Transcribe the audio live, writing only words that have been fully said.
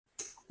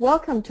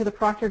Welcome to the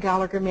Proctor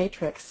Gallagher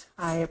Matrix.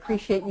 I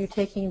appreciate you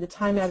taking the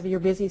time out of your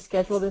busy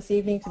schedule this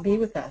evening to be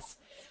with us.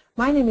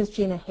 My name is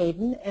Gina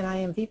Hayden, and I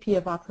am VP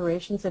of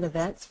Operations and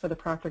Events for the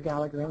Proctor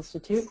Gallagher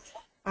Institute.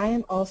 I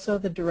am also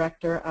the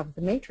director of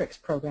the Matrixx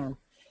program.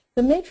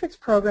 The Matrixx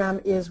program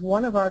is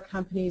one of our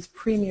company's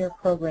premier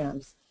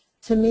programs.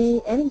 To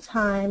me,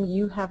 anytime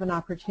you have an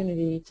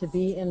opportunity to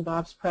be in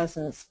Bob's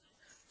presence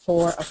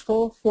for a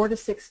full 4 to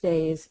 6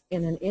 days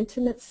in an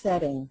intimate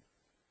setting,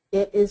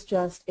 it is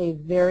just a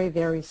very,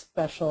 very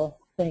special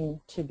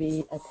thing to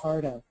be a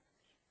part of.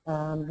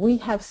 We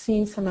have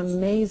seen some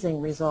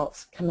amazing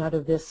results come out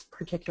of this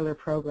particular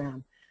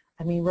program.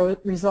 I mean,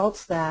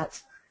 results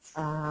that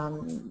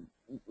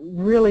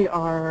really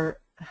are,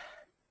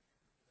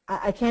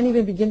 I can't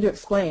even begin to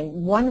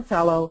explain. One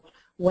fellow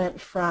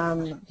went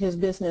from his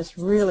business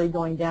really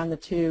going down the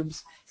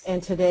tubes,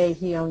 and today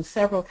he owns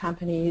several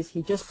companies.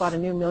 He just bought a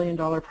new $1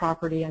 million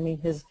property. I mean,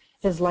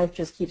 his life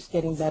just keeps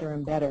getting better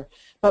and better.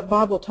 But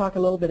Bob will talk a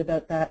little bit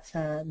about that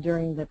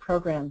during the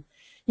program.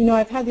 You know,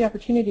 I've had the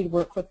opportunity to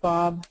work with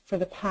Bob for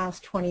the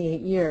past 28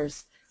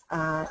 years.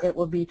 It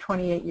will be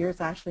 28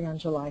 years actually on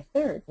July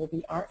 3rd, will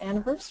be our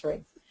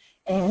anniversary.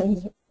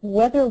 And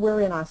whether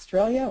we're in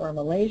Australia or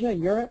Malaysia,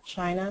 Europe,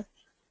 China,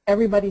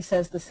 everybody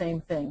says the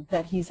same thing,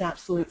 that he's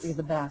absolutely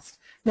the best.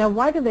 Now,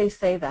 why do they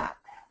say that?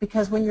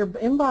 Because when you're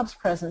in Bob's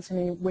presence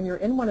and when you're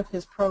in one of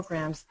his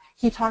programs,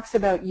 he talks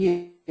about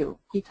you.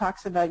 He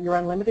talks about your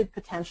unlimited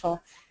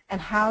potential and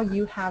how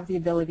you have the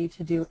ability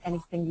to do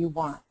anything you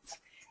want.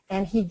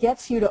 And he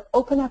gets you to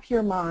open up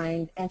your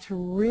mind and to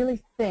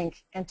really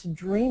think and to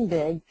dream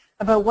big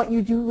about what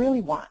you do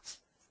really want.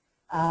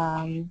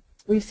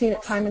 We've seen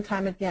it time and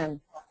time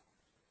again.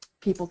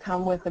 People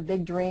come with a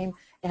big dream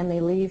and they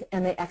leave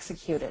and they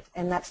execute it.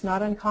 And that's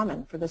not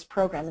uncommon for this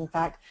program. In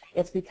fact,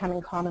 it's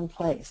becoming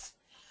commonplace.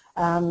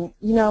 You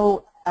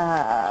know,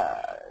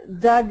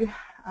 Doug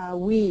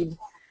Weed,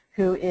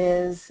 who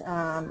is,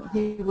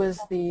 he was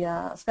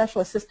the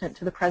special assistant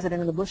to the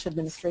president of the Bush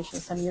administration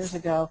some years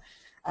ago,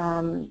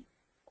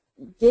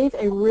 gave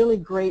a really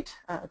great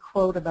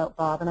quote about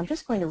Bob, and I'm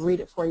just going to read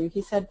it for you.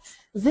 He said,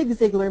 "Zig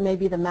Ziglar may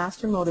be the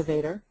master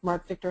motivator,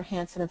 Mark Victor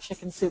Hansen of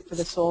Chicken Soup for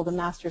the Soul, the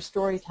master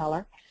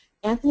storyteller.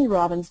 Anthony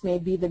Robbins may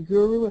be the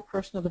guru of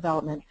personal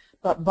development,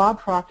 but Bob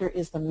Proctor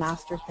is the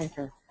master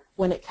thinker.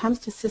 When it comes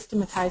to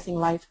systematizing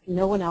life,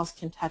 no one else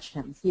can touch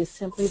him. He is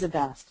simply the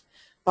best.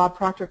 Bob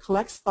Proctor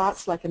collects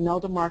thoughts like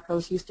Imelda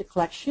Marcos used to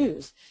collect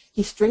shoes.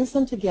 He strings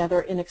them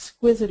together in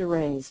exquisite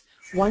arrays,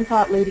 one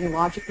thought leading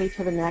logically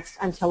to the next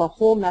until a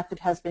whole method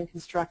has been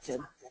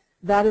constructed."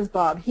 That is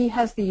Bob. He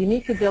has the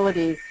unique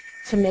ability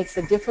to make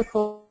the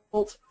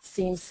difficult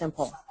seem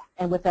simple.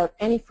 And without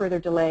any further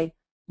delay,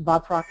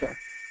 Bob Proctor.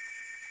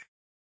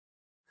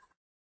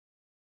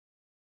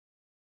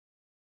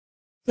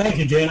 Thank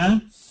you,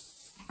 Dana.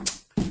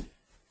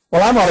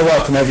 Well, I want to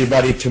welcome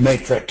everybody to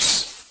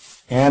Matrixx.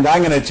 And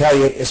I'm going to tell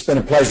you, it's been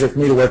a pleasure for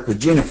me to work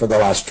with Gina for the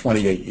last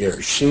 28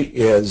 years.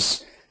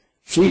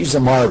 She's a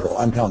marvel,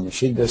 I'm telling you.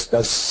 She just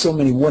does so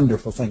many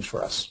wonderful things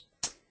for us.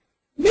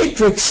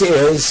 Matrixx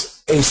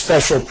is a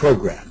special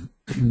program.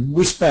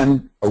 We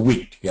spend a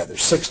week together,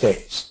 6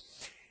 days.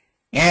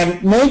 And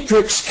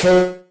Matrixx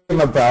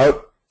came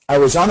about, I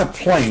was on a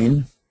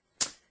plane,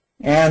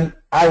 and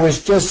I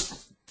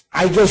just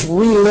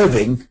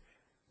reliving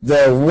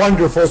the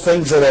wonderful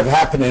things that have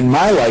happened in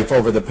my life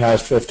over the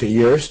past 50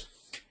 years.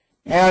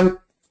 And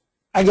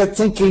I got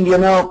thinking, you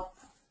know,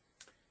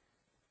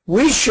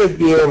 we should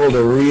be able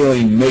to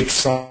really make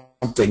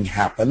something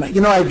happen.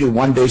 You know, I do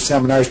 1-day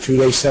seminars,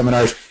 2-day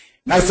seminars,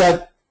 and I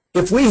thought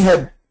if we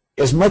had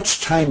as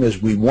much time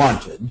as we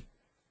wanted,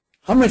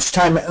 how much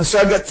time, and so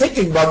I got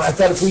thinking about it, I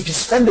thought if we could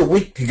spend a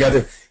week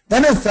together,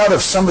 then I thought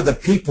of some of the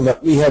people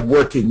that we have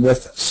working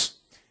with us.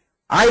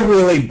 I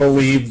really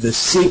believe the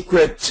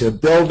secret to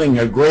building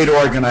a great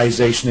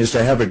organization is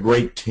to have a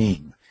great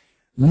team.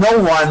 No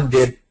one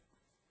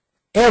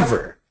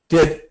ever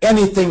did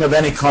anything of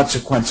any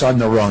consequence on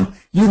their own.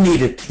 You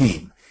need a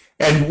team.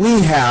 And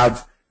we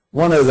have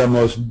one of the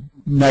most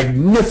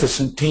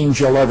magnificent teams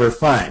you'll ever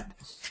find.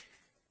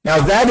 Now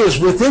that is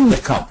within the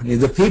company,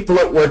 the people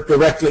that work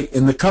directly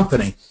in the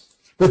company.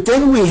 But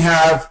then we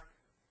have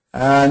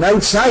an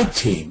outside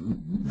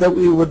team that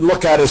we would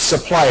look at as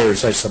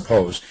suppliers, I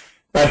suppose.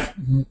 But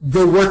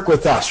they work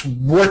with us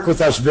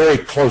very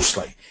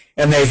closely,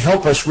 and they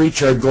help us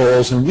reach our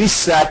goals, and we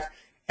set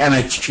and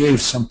achieve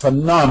some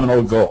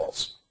phenomenal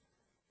goals.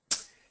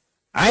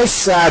 I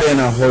sat in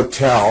a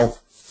hotel,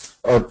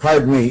 or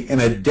pardon me,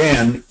 in a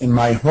den in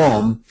my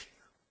home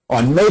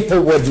on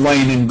Maplewood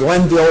Lane in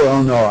Glenview,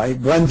 Illinois,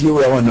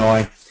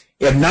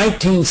 in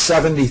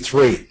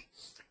 1973.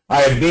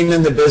 I had been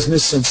in the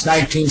business since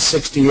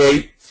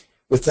 1968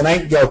 with the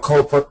Nightingale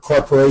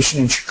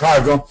Corporation in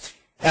Chicago,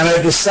 and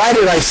I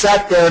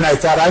sat there and I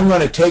thought, I'm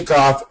going to take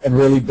off and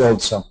really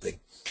build something.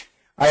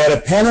 I had a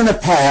pen and a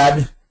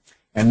pad,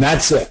 and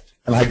that's it.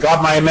 And I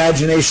got my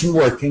imagination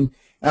working,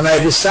 and I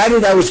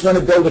decided I was going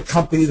to build a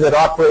company that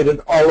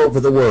operated all over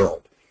the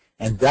world.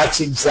 And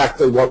that's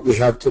exactly what we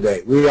have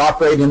today. We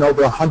operate in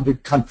over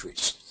 100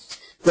 countries.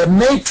 the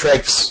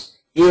Matrixx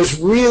is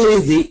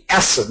really the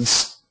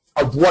essence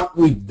of what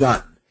we've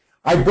done.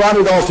 I brought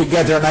it all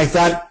together, and I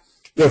thought,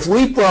 if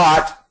we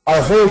brought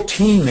our whole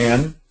team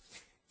in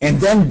and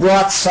then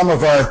brought some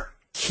of our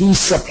key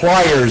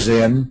suppliers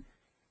in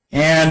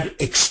and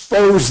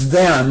exposed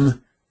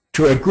them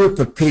to a group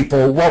of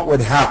people, what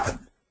would happen?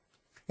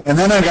 And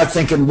then I got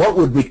thinking, what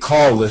would we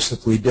call this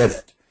if we did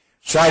it?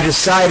 So I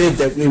decided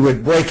that we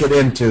would break it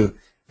into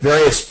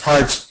various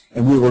parts,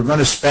 and we were going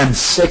to spend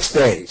 6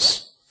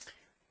 days.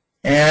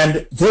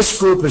 And this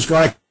group is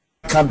going to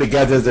come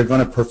together. They're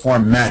going to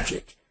perform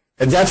magic.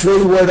 And that's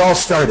really where it all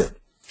started.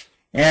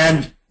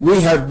 And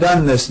we have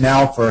done this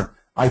now for,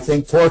 I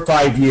think, 4 or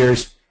 5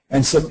 years,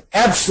 and some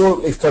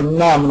absolutely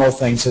phenomenal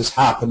things has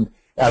happened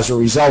as a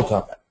result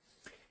of it.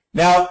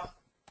 Now,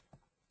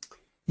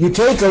 you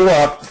take a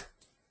look,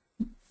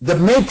 the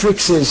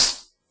Matrixx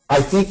is,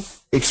 I think,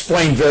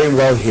 explained very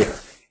well here.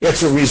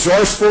 It's a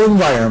resourceful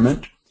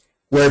environment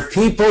where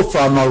people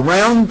from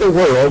around the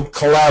world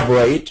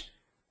collaborate,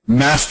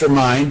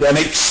 mastermind, and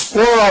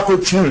explore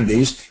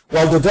opportunities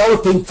while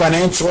developing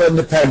financial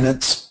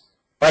independence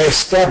by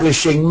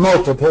establishing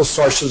multiple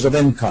sources of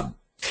income.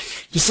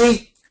 You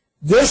see,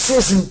 this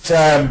isn't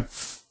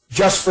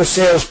just for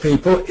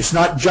salespeople. It's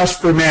not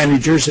just for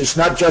managers. It's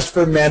not just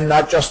for men,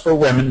 not just for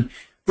women.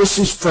 This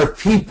is for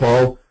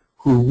people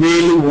who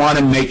really want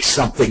to make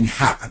something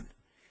happen.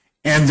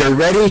 And they're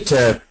ready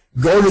to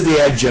go to the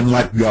edge and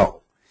let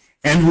go.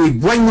 And we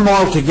bring them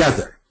all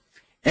together.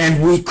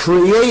 And we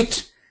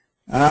create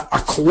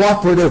a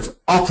cooperative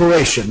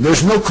operation.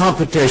 There's no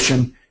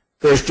competition.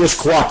 There's just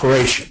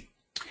cooperation.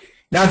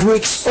 Now, to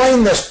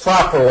explain this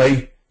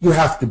properly, you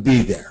have to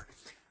be there.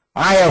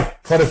 I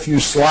have put a few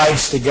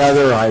slides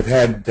together. I've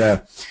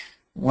had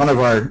one of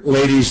our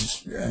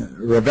ladies,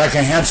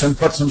 Rebecca Hansen,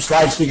 put some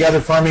slides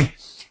together for me.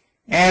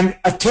 And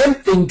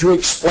attempting to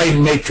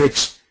explain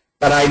Matrixx,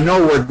 but I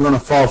know we're going to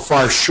fall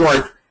far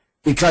short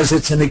because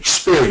it's an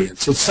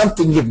experience. It's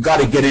something you've got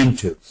to get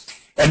into.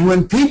 And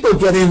when people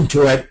get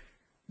into it,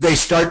 they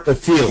start to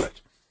feel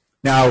it.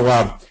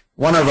 Now,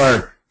 one of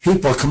our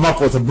people come up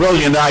with a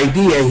brilliant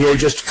idea here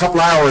just a couple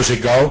hours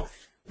ago.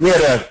 We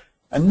had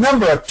a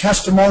number of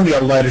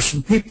testimonial letters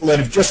from people that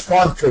have just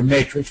gone through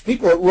Matrixx,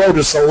 people that wrote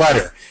us a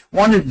letter,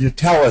 wanted to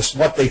tell us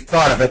what they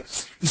thought of it.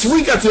 So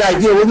we got the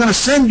idea, we're going to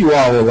send you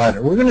all a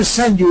letter. We're going to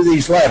send you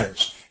these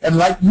letters and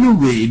let you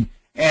read,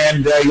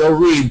 and you'll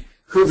read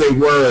who they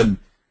were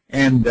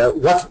and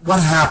what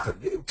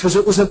happened. Because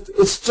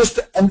it's just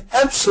an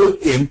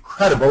absolutely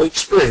incredible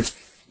experience.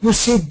 You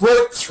see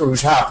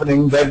breakthroughs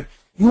happening that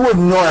you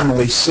wouldn't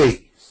normally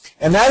see.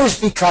 And that is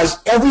because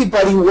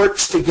everybody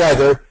works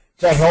together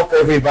to help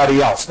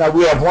everybody else. Now,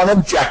 we have one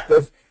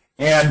objective,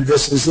 and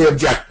this is the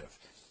objective.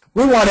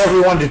 We want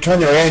everyone to turn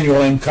their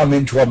annual income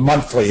into a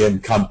monthly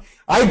income.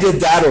 I did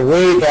that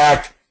way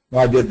back,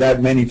 well, I did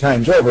that many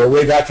times over,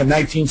 way back in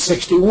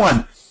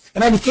 1961.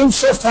 And I became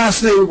so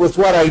fascinated with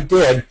what I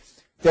did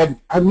that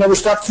I've never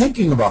stopped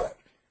thinking about it.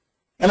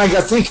 And I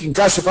got thinking,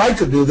 gosh, if I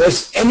could do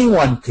this,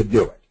 anyone could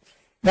do it.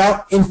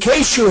 Now, in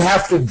case you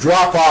have to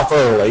drop off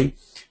early,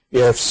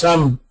 if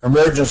some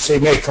emergency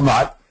may come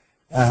up,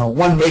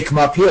 one may come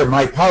up here.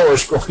 My power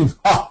is going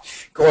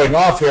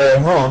off here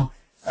at home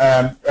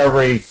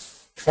every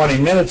 20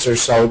 minutes or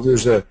so.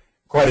 There's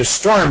quite a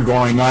storm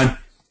going on.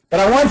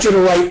 But I want you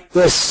to write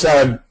this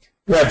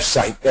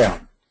website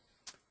down.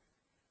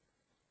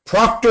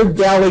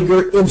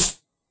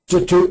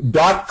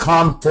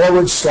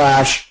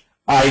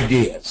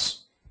 ProctorGallagherInstitute.com/ideas.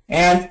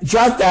 And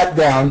jot that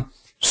down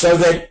so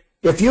that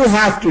if you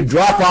have to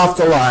drop off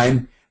the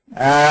line,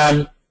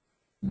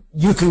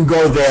 you can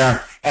go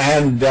there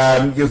and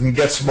you can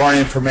get some more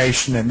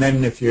information. And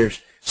then if there's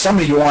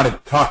somebody you want to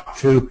talk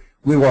to,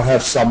 we will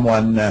have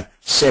someone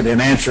sit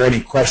and answer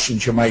any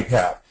questions you might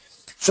have.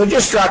 So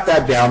just jot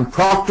that down,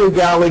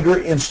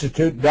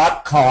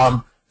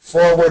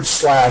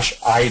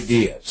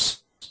 ProctorGallagherInstitute.com/ideas.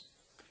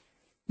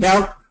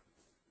 Now,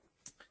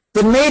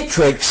 the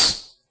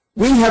Matrixx,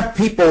 we have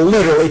people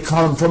literally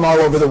come from all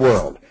over the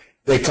world.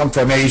 They come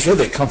from Asia,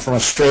 they come from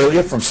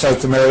Australia, from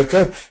South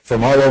America,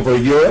 from all over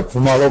Europe,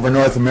 from all over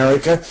North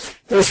America.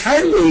 There's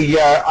hardly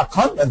a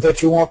continent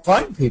that you won't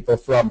find people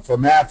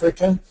from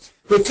Africa.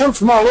 They come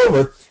from all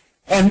over.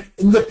 And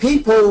the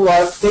people,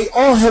 they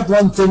all have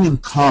one thing in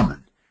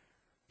common.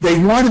 They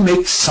want to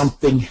make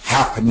something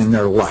happen in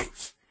their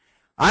life.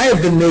 I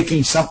have been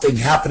making something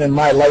happen in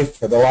my life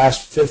for the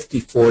last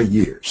 54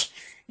 years.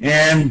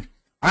 And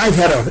I've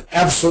had an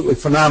absolutely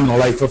phenomenal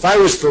life. If I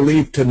was to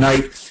leave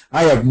tonight,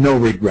 I have no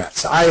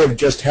regrets. I have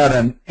just had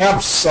an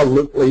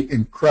absolutely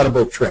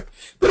incredible trip.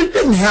 But it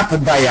didn't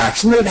happen by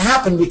accident. It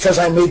happened because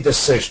I made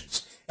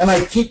decisions. And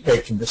I keep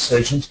making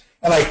decisions,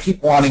 and I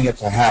keep wanting it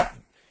to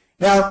happen.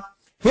 Now,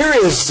 here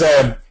is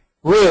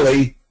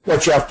really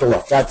what you have to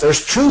look at.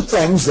 There's 2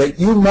 things that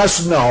you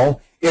must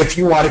know if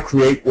you want to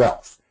create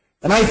wealth.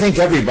 And I think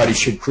everybody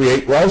should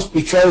create wealth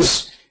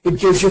because it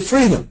gives you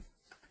freedom.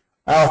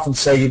 I often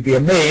say you'd be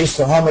amazed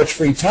at how much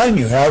free time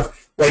you have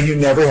when you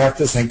never have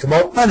to think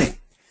about money.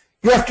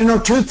 You have to know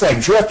 2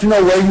 things. You have to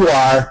know where you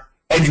are,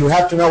 and you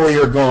have to know where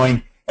you're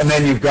going, and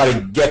then you've got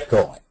to get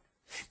going.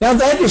 Now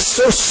that is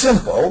so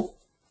simple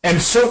and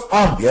so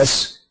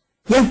obvious.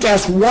 You have to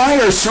ask,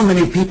 why are so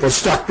many people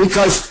stuck?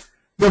 Because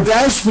the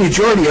vast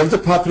majority of the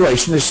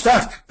population is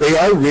stuck. They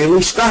are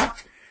really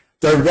stuck.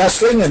 They're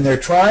wrestling and they're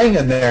trying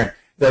and they're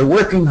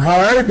working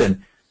hard,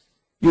 and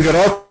you get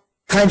all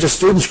kinds of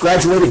students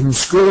graduating from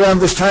school around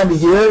this time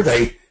of year.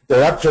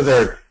 They're up to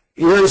their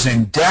ears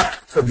in debt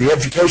for the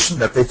education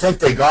that they think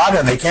they got,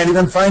 and they can't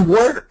even find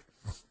work.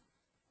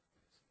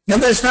 Now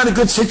that's not a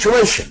good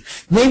situation.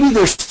 Maybe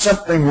there's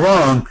something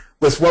wrong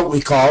with what we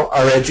call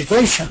our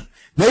education.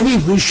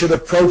 Maybe we should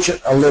approach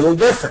it a little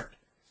different.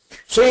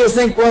 So you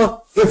think,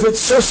 well, if it's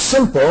so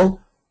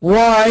simple,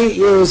 why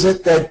is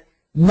it that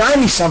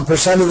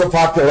 90-some% of the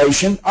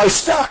population are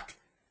stuck?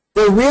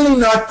 They're really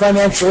not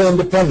financially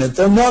independent.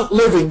 They're not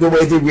living the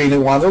way they really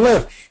want to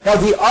live. Now,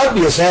 the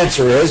obvious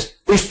answer is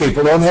these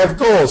people don't have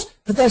goals.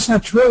 But that's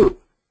not true,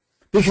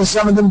 because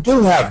some of them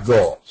do have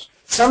goals.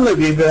 Some of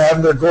them even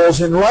have their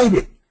goals in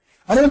writing.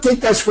 I don't think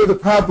that's where the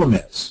problem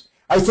is.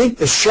 I think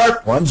the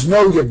sharp ones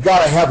know you've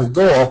got to have a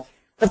goal,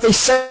 but they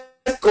set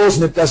goals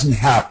and it doesn't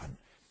happen.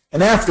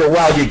 And after a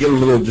while, you get a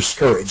little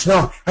discouraged.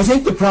 No, I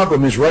think the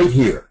problem is right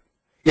here.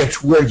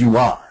 It's where you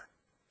are.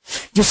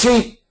 You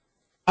see,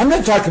 I'm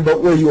not talking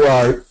about where you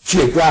are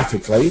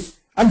geographically.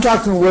 I'm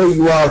talking where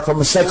you are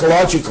from a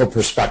psychological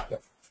perspective.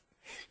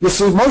 You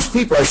see, most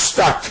people are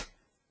stuck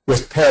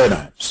with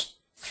paradigms.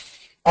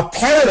 A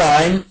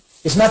paradigm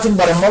is nothing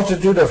but a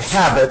multitude of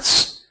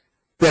habits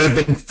that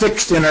have been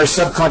fixed in our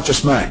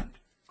subconscious mind.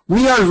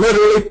 We are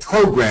literally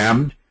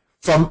programmed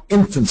from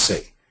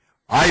infancy.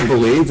 I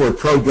believe we're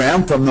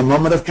programmed from the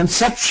moment of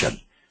conception.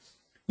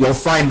 You'll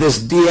find this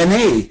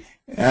DNA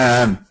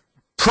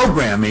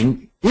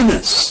programming in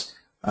us.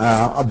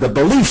 The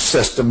belief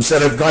systems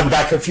that have gone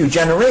back a few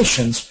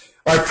generations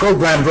are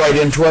programmed right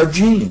into our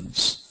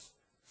genes.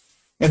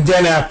 And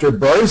then after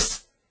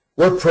birth,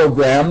 we're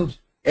programmed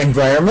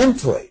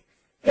environmentally.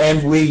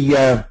 And we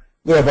have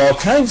all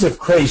kinds of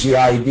crazy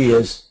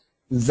ideas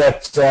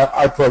that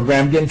are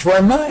programmed into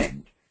our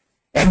mind.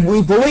 And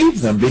we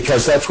believe them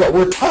because that's what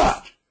we're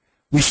taught.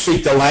 We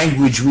speak the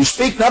language we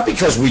speak, not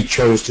because we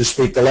chose to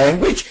speak the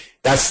language.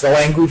 That's the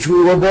language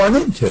we were born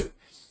into.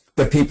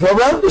 The people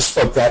around us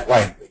spoke that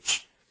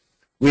language.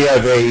 We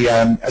have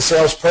a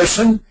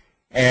salesperson,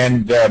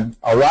 and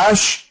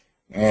Arash,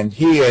 and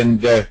he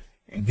and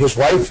his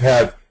wife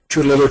have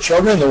 2 little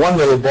children. The one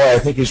little boy, I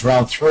think he's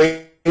around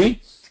 3.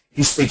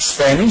 He speaks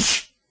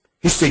Spanish,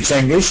 he speaks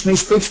English, and he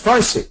speaks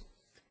Farsi.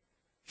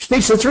 He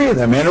speaks the 3 of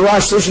them. And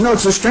Arash says, you know,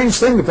 it's a strange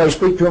thing. If I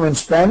speak to him in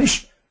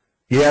Spanish,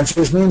 he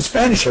answers me in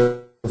Spanish.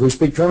 If we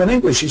speak to him in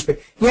English,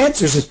 he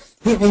answers us.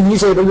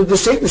 He's able to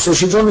distinguish us.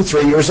 He's only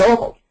 3 years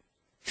old.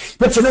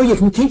 But you know, you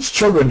can teach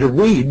children to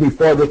read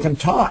before they can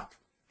talk.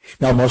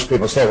 Now, most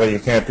people say, well, you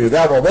can't do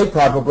that. Well, they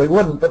probably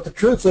wouldn't, but the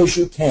truth is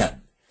you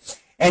can.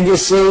 And you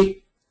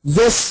see,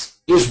 this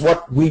is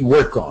what we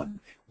work on.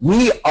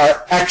 We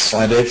are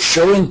excellent at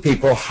showing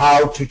people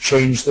how to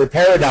change their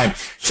paradigm.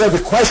 So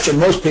the question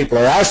most people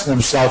are asking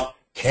themselves,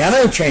 can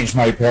I change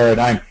my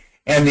paradigm?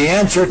 And the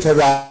answer to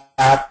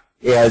that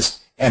is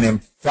an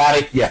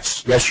emphatic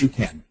yes. Yes, you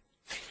can.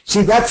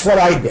 See, that's what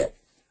I did.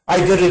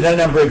 I did it a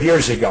number of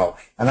years ago,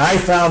 and I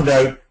found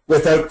out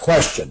without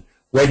question,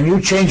 when you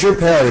change your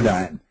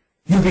paradigm,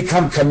 you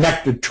become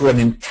connected to an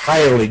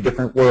entirely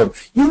different world.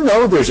 You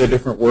know there's a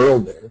different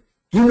world there.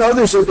 You know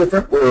there's a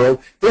different world.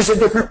 There's a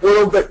different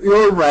world that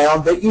you're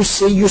around, that you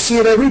see. You see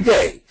it every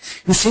day.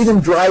 You see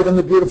them driving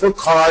the beautiful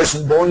cars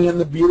and going in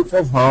the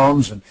beautiful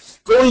homes and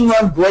going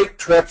on great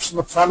trips in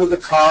the front of the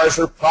cars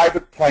or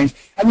private planes.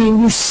 I mean,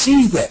 you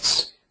see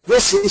this.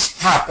 This is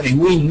happening.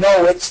 We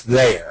know it's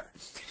there.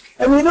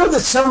 And we know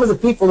that some of the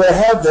people that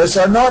have this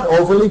are not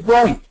overly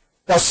bright.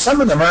 Now,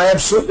 some of them are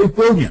absolutely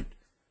brilliant.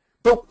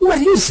 But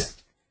what is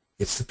it?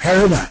 It's the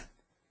paradigm.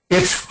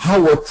 It's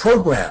how we're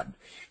programmed.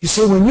 You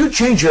see, when you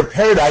change your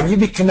paradigm, you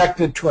be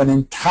connected to an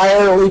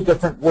entirely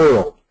different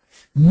world.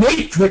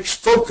 Matrixx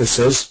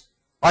focuses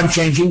on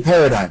changing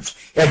paradigms.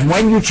 And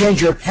when you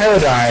change your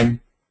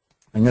paradigm,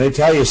 I'm going to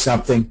tell you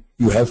something,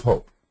 you have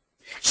hope.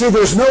 See,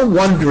 there's no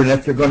wondering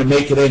if you're going to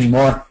make it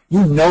anymore.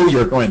 You know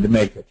you're going to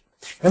make it.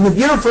 And the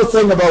beautiful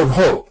thing about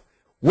hope,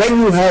 when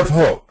you have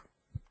hope,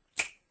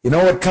 you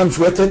know what comes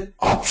with it?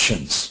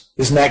 Options.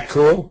 Isn't that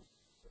cool?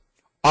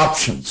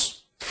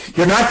 Options.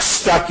 You're not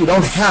stuck. You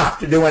don't have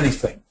to do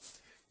anything.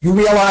 You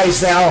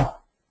realize now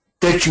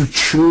that you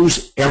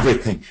choose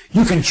everything.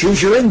 You can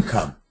choose your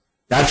income.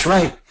 That's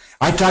right.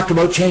 I talked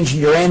about changing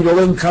your annual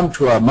income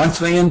to a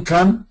monthly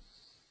income.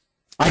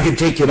 I could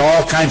take you to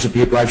all kinds of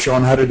people. I've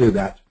shown how to do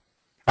that.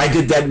 I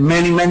did that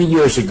many, many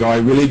years ago. I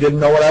really didn't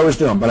know what I was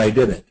doing, but I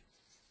did it.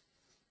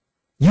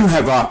 You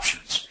have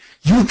options.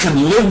 You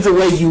can live the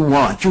way you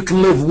want. You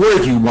can live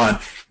where you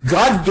want.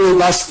 God gave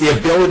us the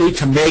ability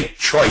to make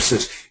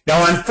choices.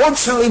 Now,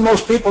 unfortunately,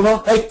 most people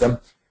don't make them,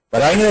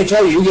 but I'm going to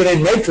tell you, you get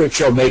in Matrixx,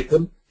 you'll make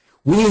them.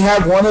 We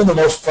have one of the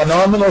most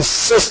phenomenal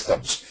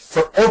systems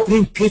for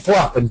opening people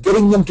up and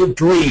getting them to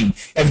dream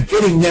and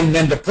getting them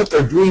then to put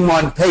their dream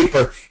on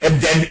paper,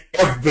 and then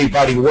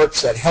everybody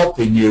works at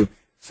helping you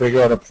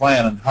figure out a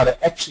plan on how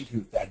to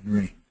execute that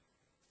dream.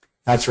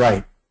 That's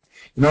right.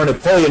 You know,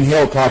 Napoleon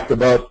Hill talked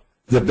about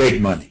the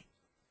big money.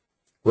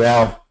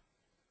 Well,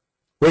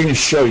 we're going to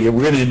show you,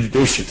 we're going to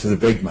introduce you to the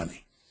big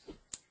money.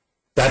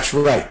 That's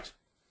right.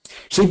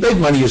 See, big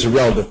money is a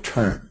relative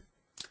term.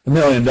 $1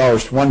 million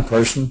to one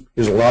person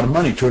is a lot of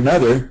money. To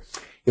another,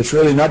 it's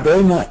really not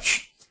very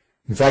much.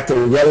 In fact, they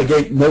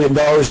relegate $1 million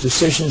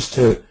decisions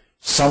to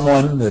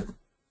someone that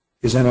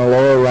is in a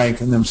lower rank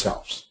than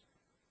themselves.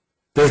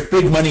 There's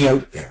big money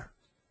out there,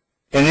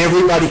 and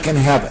everybody can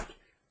have it.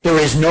 There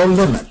is no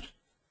limit.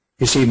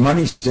 You see,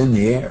 money's in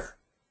the air.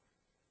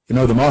 You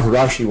know, the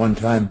Maharishi one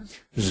time,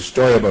 there's a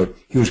story about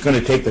he was going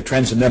to take the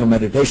transcendental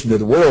meditation to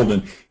the world,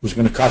 and it was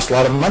going to cost a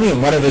lot of money,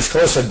 and one of his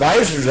close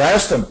advisors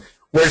asked him,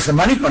 where's the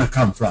money going to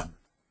come from?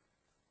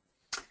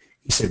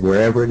 He said,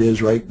 wherever it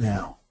is right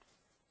now.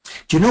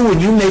 Do you know when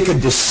you make a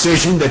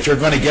decision that you're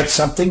going to get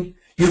something,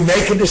 you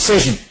make a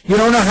decision. You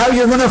don't know how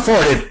you're going to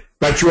afford it,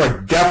 but you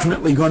are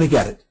definitely going to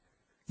get it.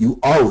 You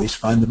always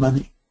find the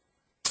money.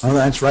 Oh,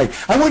 that's right.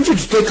 I want you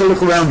to take a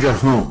look around your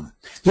home.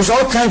 There's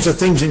all kinds of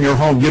things in your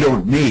home you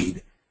don't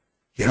need.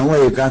 You know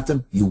where you got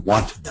them? You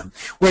wanted them.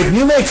 When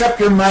you make up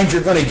your mind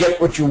you're going to get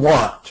what you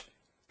want,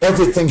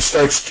 everything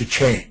starts to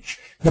change.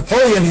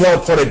 Napoleon Hill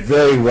put it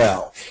very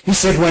well. He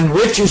said, when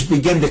riches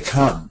begin to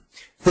come,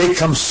 they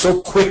come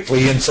so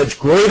quickly in such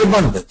great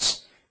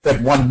abundance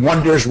that one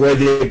wonders where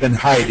they've been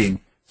hiding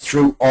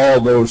through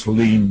all those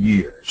lean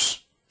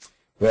years.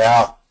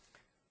 Well,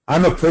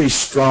 I'm a pretty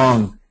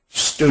strong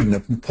student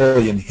of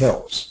Napoleon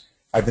Hill's.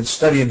 I've been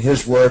studying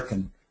his work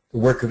and the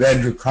work of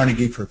Andrew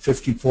Carnegie for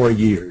 54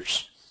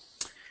 years.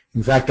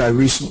 In fact, I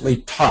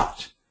recently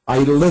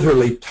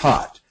literally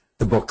taught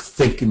the book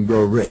Think and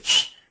Grow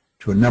Rich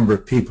to a number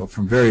of people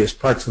from various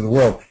parts of the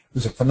world. It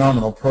was a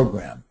phenomenal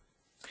program.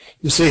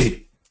 You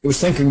see, it was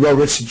Think and Grow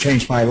Rich that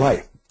changed my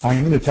life.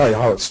 I'm going to tell you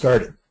how it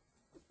started.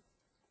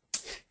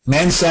 A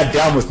man sat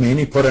down with me and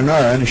he put an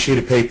R on a sheet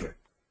of paper.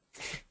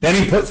 Then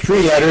he put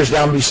 3 letters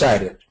down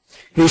beside it.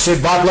 He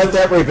said, Bob, let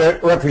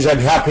that represent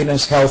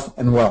happiness, health,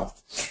 and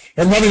wealth.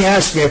 And then he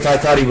asked me if I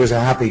thought he was a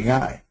happy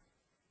guy.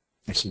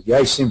 I said, yeah,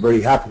 he seemed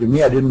pretty happy to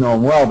me. I didn't know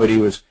him well, but he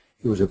was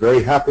a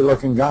very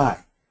happy-looking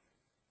guy.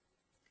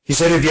 He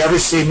said, have you ever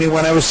seen me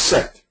when I was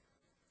sick?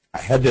 I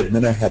had to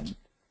admit I hadn't.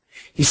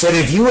 He said,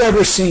 have you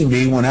ever seen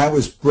me when I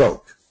was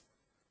broke?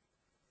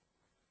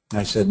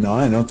 I said, no,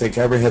 I don't think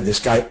I ever had. This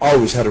guy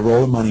always had a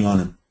roll of money on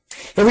him.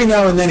 Every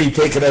now and then he'd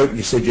take it out and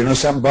he said, you know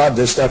something, Bob,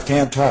 this stuff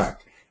can't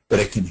talk, but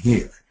it can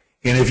hear.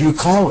 And if you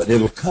call it,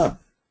 it'll come.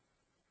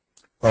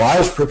 Well, I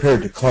was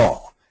prepared to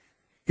call.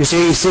 You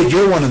see, he said,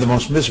 you're one of the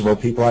most miserable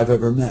people I've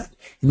ever met.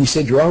 And he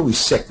said, you're always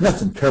sick.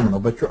 Nothing terminal,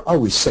 but you're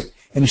always sick.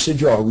 And he said,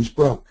 you're always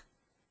broke.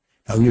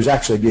 Now, he was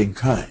actually being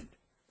kind.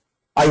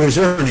 I was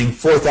earning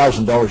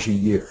 $4,000 a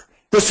year.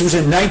 This was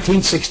in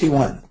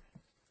 1961.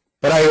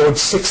 But I owed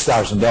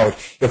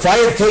 $6,000. If I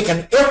had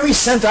taken every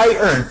cent I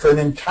earned for an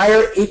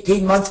entire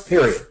 18-month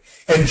period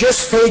and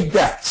just paid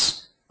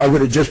debts, I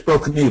would have just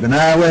broken even.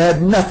 I would have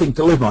had nothing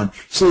to live on.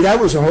 See, that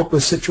was a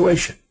hopeless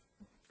situation.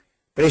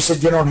 But he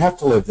said, you don't have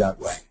to live that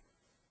way.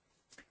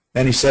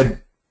 And he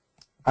said,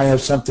 I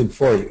have something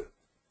for you.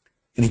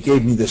 And he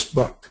gave me this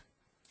book.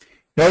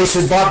 Now, he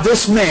said, Bob,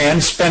 this man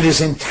spent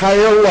his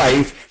entire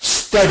life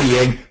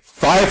studying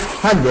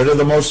 500 of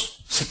the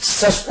most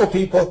successful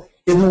people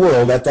in the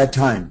world at that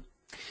time.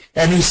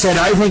 And he said,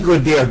 I think it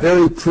would be a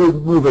very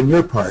prudent move on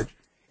your part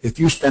if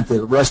you spent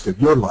the rest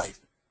of your life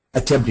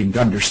attempting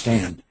to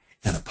understand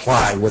and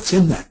apply what's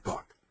in that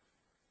book.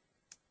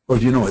 Well,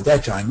 you know, at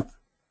that time,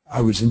 I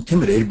was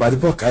intimidated by the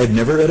book. I had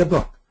never read a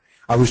book.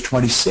 I was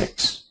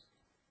 26.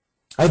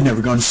 I had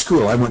never gone to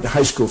school. I went to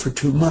high school for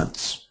 2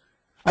 months.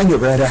 I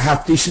never had a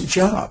half-decent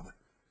job.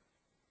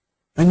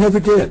 I never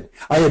did.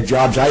 I had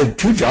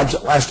 2 jobs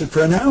that lasted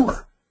for an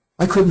hour.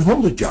 I couldn't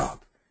hold a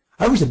job.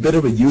 I was a bit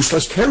of a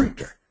useless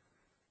character.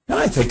 Now,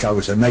 I think I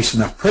was a nice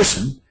enough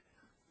person.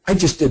 I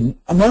just didn't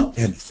amount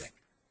to anything.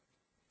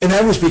 And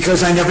that was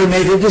because I never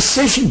made a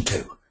decision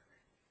to.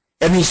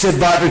 And he said,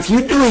 Bob, if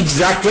you do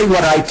exactly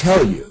what I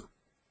tell you,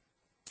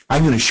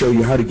 I'm going to show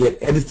you how to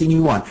get anything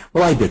you want.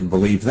 Well, I didn't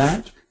believe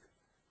that.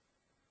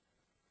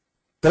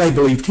 But I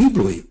believed he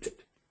believed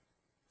it.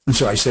 And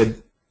so I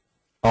said,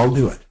 I'll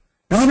do it.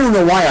 Now, I don't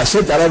know why I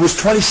said that. I was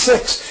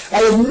 26. I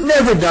had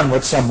never done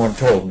what someone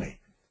told me.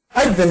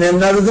 I'd been in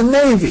and out of the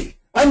Navy.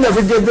 I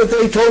never did what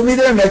they told me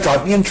there, and that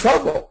got me in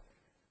trouble.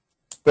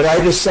 But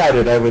I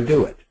decided I would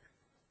do it.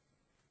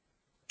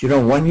 You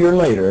know, 1 year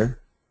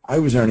later, I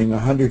was earning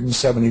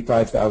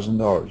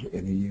 $175,000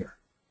 in a year.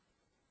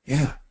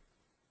 Yeah.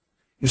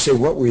 You say,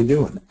 what were you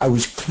doing? I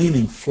was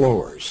cleaning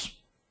floors.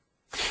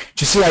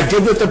 You see, I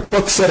did what the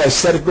book said. I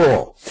set a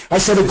goal. I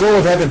set a goal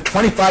of having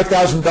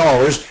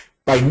 $25,000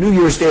 by New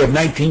Year's Day of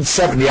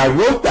 1970. I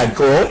wrote that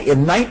goal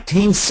in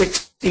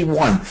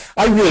 1961.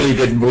 I really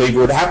didn't believe it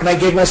would happen. I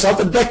gave myself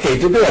a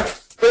decade to do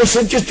it. But he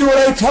said, just do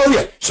what I tell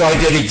you. So I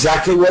did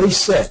exactly what he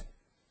said.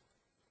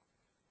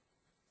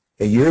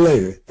 A year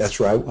later, that's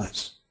where I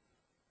was.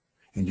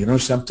 And you know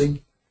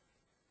something?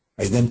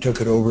 I then took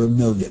it over $1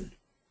 million.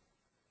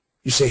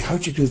 You say,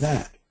 how'd you do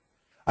that?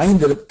 I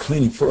ended up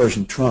cleaning floors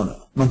in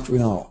Toronto,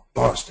 Montreal,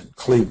 Boston,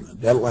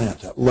 Cleveland,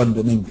 Atlanta,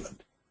 London,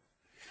 England.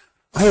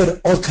 I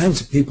had all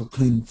kinds of people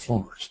cleaning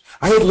floors.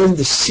 I had learned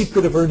the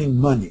secret of earning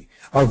money,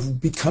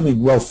 of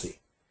becoming wealthy.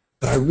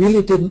 But I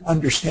really didn't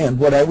understand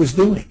what I was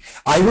doing.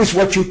 I was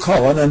what you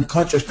call an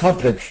unconscious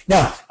competent.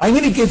 Now, I'm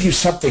going to give you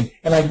something,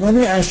 and I'm going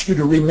to ask you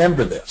to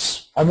remember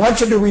this. I want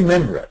you to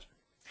remember it.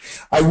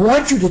 I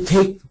want you to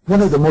take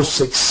one of the most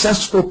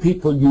successful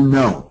people you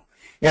know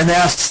and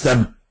ask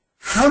them,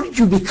 how did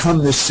you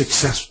become this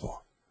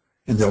successful?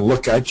 And they'll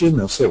look at you and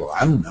they'll say, well,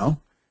 I don't know.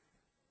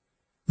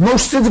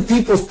 Most of the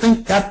people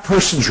think that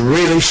person's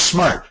really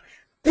smart.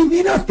 They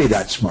may not be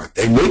that smart.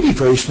 They may be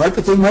very smart,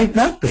 but they might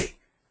not be.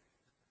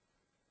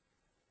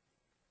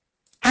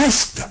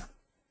 Ask them.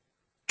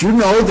 Do you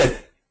know that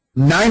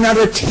 9 out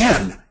of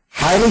 10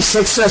 highly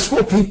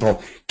successful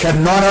people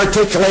cannot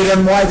articulate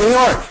on why they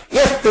are?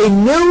 If they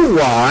knew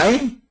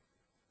why,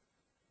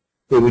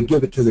 they would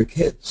give it to their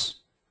kids.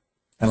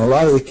 And a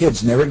lot of the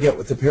kids never get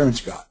what the parents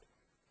got.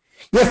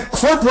 If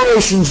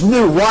corporations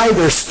knew why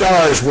their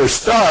stars were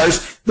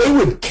stars, they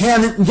would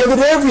can it and give it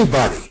to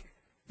everybody.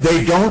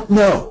 They don't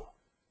know.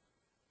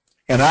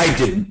 And I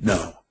didn't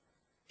know.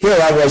 Here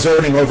I was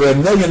earning over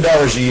 $1 million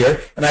a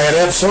year, and I had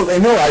absolutely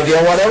no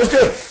idea what I was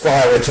doing.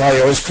 Well, I would tell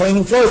you I was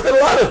cleaning floors, but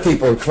a lot of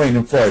people were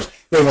cleaning floors.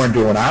 They weren't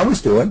doing what I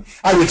was doing.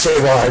 I would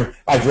say, well,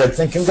 I've read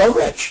Think and Grow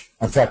Rich.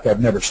 In fact, I've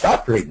never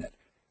stopped reading it.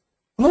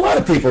 And a lot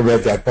of people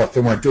read that book.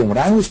 They weren't doing what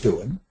I was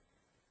doing.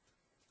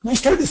 And I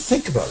started to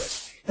think about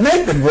it. And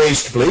I'd been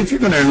raised to believe if you're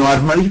going to earn a lot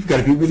of money, you've got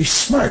to be really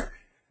smart.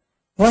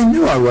 Well, I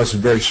knew I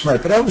wasn't very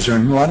smart, but I was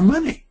earning a lot of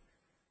money.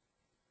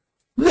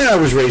 And then I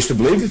was raised to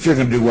believe if you're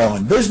going to do well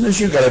in business,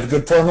 you've got to have a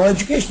good formal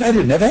education. I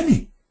didn't have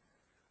any.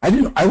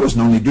 I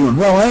wasn't only doing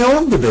well, I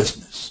owned the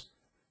business.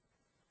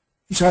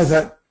 So I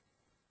thought,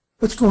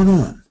 what's going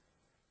on?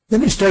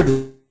 Then I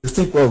started to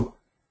think, well,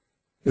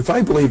 if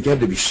I believed you had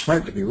to be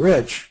smart to be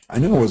rich, I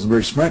knew I wasn't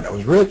very smart, I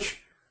was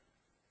rich.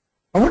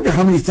 I wonder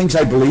how many things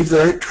I believed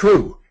that aren't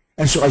true.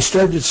 And so I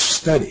started to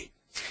study.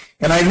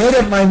 And I made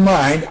up my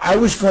mind I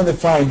was going to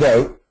find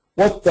out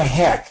what the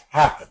heck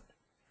happened.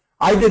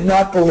 I did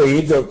not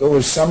believe that there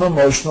was some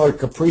emotional or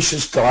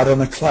capricious God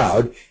on a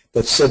cloud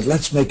that said,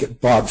 let's make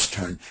it Bob's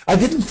turn. I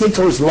didn't think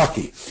I was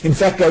lucky. In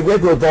fact, I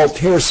read where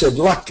Voltaire said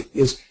luck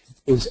is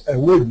a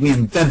word we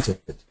invented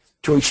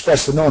to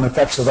express the known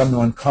effects of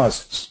unknown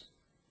causes.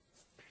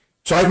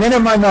 So I made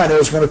up my mind I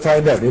was going to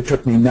find out. It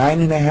took me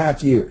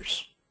 9.5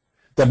 years.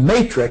 The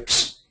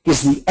Matrixx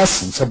is the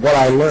essence of what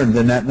I learned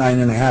in that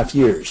 9.5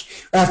 years.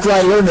 After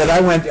I learned it,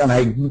 I went and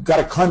I got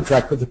a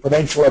contract with the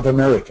Prudential of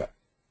America.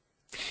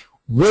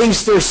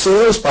 Raised their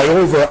sales by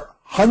over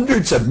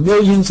hundreds of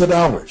millions of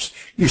dollars.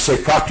 You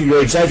say, Proctor,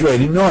 you're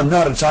exaggerating. No, I'm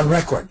not. It's on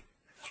record.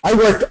 I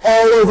worked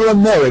all over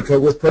America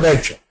with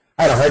Prudential.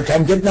 I had a hard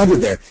time getting out of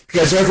there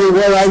because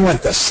everywhere I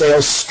went, the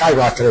sales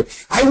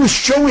skyrocketed. I was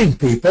showing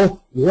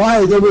people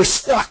why they were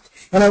stuck,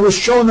 and I was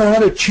showing them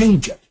how to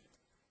change it.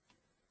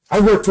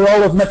 I worked for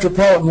all of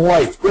Metropolitan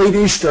Life, Great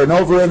Eastern,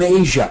 over in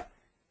Asia.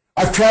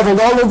 I've traveled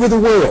all over the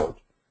world.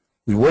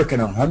 We work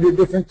in 100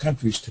 different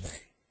countries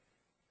today.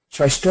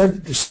 So I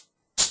started to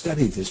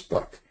study this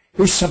book.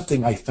 Here's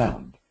something I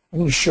found. I'm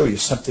going to show you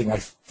something I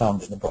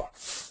found in the book.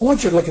 I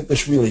want you to look at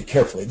this really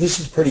carefully.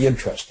 This is pretty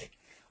interesting.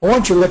 I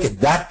want you to look at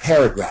that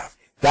paragraph.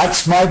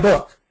 That's my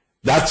book.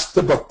 That's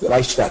the book that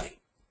I study.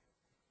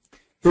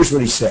 Here's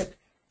what he said.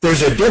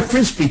 There's a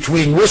difference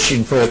between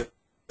wishing for a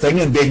thing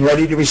and being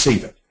ready to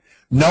receive it.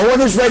 No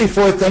one is ready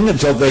for a thing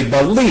until they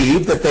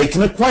believe that they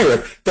can acquire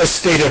it. The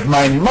state of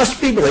mind must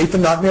be belief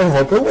and not mere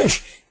hope or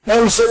wish.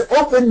 Now he said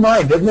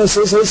open-mindedness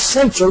is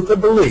essential to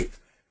belief.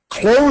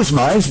 Closed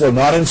minds will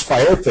not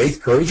inspire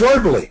faith, courage, or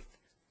belief.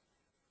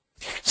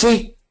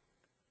 See,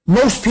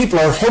 most people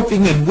are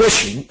hoping and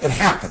wishing it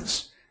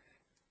happens.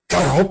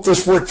 God, I hope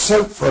this works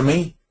out for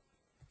me.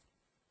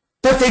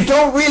 But they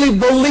don't really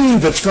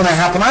believe it's going to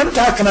happen. I'm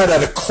talking at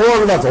a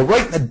core level,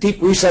 right in the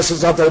deep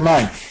recesses of their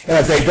mind. And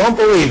if they don't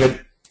believe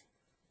it,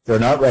 they're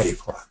not ready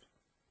for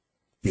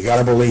it. You got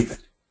to believe it.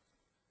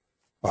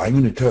 Well, I'm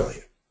going to tell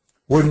you.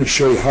 We're going to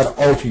show you how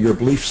to alter your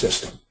belief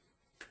system.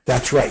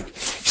 That's right.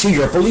 See,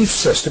 your belief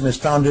system is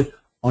founded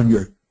on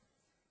your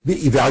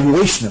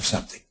evaluation of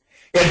something.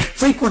 And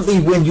frequently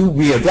when you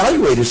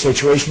reevaluate a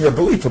situation, your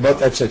belief about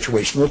that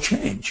situation will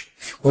change.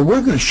 Well,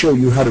 we're going to show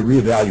you how to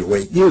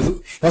reevaluate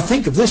you. Now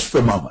think of this for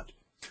a moment.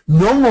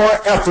 No more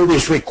effort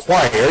is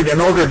required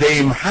in order to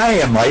aim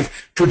high in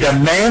life to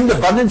demand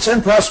abundance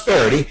and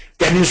prosperity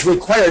than is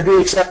required to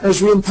accept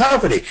misery and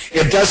poverty.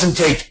 It doesn't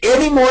take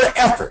any more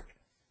effort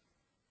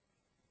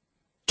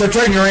to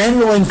turn your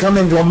annual income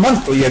into a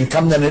monthly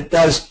income than it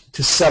does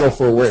to settle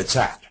for where it's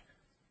at.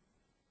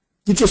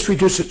 You just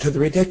reduce it to the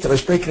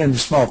ridiculous, break it into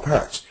small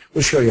parts.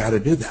 We'll show you how to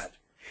do that.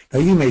 Now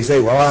you may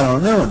say, well, I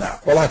don't know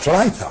enough. Well, that's what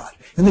I thought.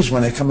 And this is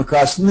when I come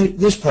across in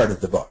this part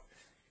of the book.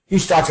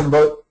 He's talking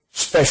about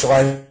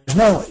specialized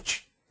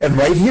knowledge. And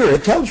right here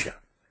it tells you.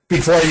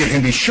 before you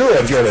can be sure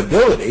of your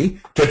ability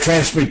to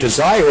transmute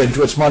desire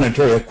into its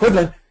monetary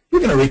equivalent,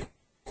 you're going to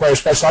require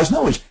specialized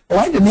knowledge. Well,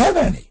 I didn't have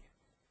any.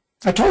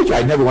 I told you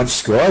I never went to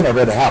school. I never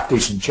had a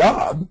half-decent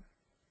job.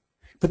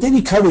 But then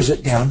he covers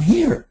it down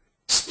here.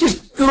 It's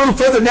just a little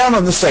further down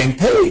on the same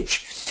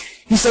page.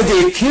 He said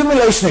the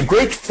accumulation of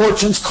great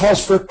fortunes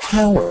calls for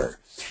power.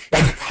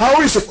 And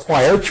power is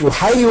acquired through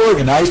highly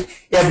organized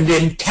and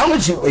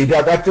intelligently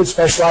directed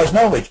specialized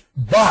knowledge.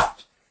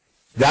 But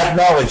that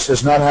knowledge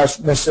does not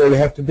necessarily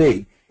have to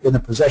be in the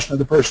possession of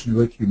the person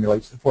who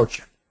accumulates the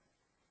fortune.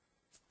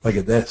 Look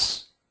at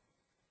this.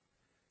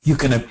 You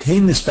can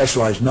obtain the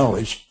specialized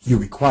knowledge you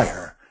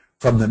require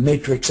from the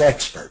Matrixx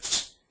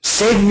experts,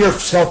 saving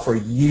yourself for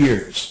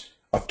years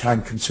of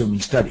time-consuming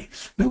study.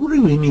 Now, what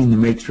do we mean, the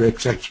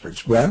Matrixx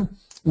experts? Well,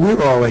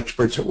 we're all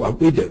experts at what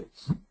we do.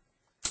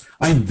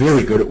 I'm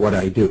very good at what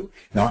I do.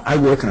 Now, I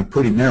work in a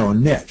pretty narrow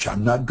niche.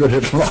 I'm not good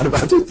at a lot of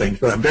other things,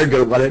 but I'm very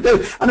good at what I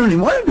do. I don't even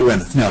want to do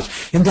anything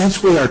else. And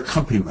that's where our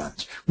company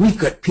runs. We've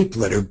got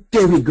people that are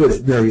very good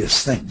at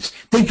various things.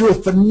 They do a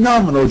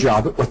phenomenal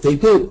job at what they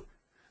do.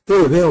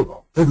 They're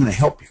available. They're going to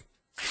help you.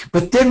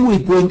 But then we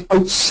bring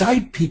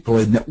outside people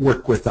in that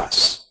work with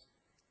us.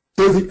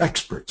 They're the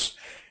experts.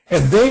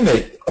 And they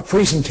make a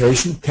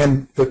presentation,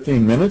 10,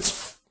 15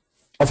 minutes,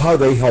 of how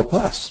they help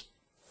us.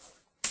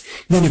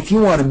 Then if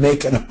you want to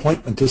make an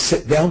appointment to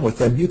sit down with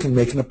them, you can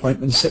make an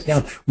appointment to sit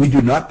down. We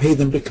do not pay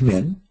them to come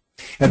in,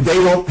 and they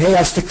won't pay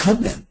us to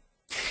come in.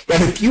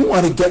 And if you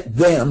want to get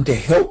them to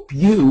help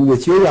you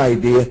with your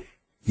idea,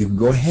 you can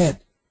go ahead.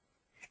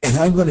 And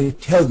I'm going to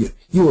tell you,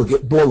 you will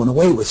get blown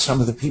away with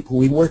some of the people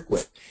we work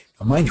with.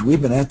 Now, mind you,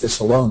 we've been at this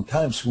a long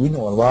time, so we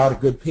know a lot of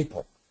good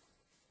people.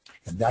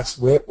 And that's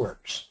the way it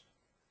works.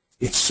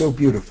 It's so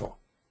beautiful.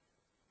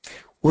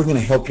 We're going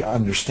to help you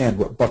understand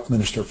what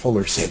Buckminster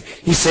Fuller said.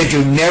 He said,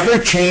 you never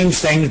change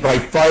things by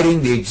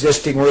fighting the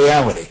existing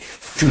reality.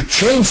 To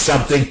change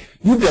something,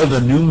 you build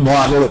a new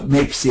model that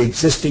makes the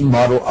existing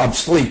model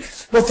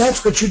obsolete. Well,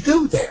 that's what you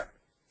do there.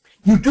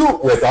 You do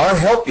it with our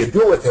help. You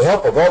do it with the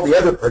help of all the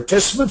other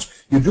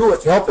participants. You do it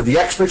with the help of the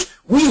experts.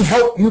 We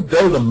help you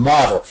build a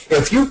model.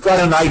 If you've got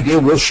an idea,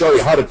 we'll show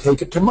you how to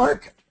take it to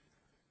market.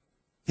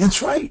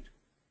 That's right.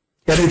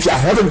 And if you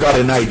haven't got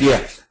an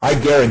idea, I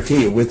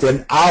guarantee you,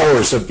 within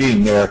hours of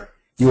being there,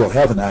 you will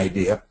have an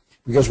idea,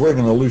 because we're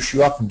going to loose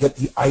you up and get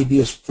the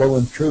ideas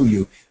flowing through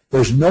you.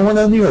 There's no one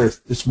on the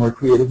earth that's more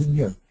creative than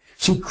you.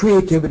 See,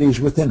 creativity is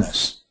within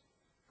us.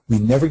 We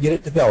never get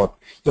it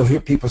developed. You'll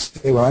hear people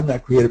say, well, I'm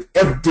not creative.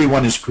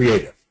 Everyone is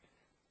creative.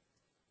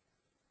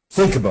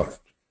 Think about it.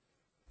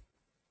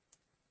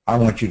 I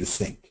want you to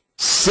think.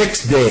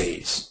 6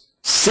 days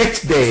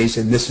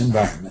in this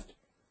environment,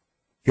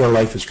 your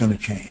life is going to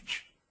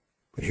change.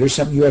 But here's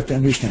something you have to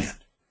understand.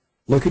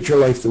 Look at your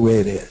life the way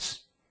it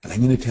is. And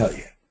I'm going to tell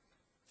you,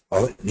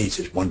 all it needs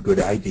is one good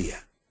idea.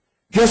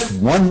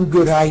 Just one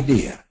good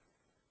idea.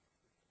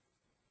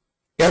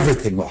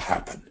 Everything will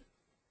happen.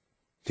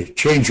 To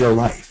change your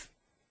life,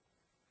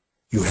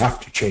 you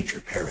have to change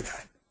your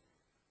paradigm.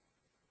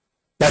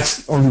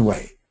 That's the only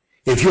way.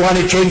 If you want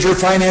to change your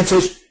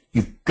finances,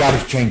 you've got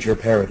to change your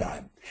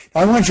paradigm.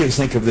 Now, I want you to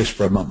think of this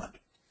for a moment.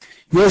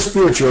 Your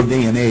spiritual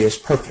DNA is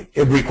perfect.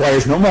 It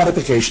requires no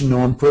modification,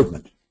 no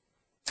improvement.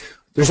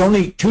 There's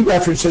only two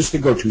references to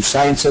go to,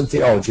 science and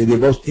theology. They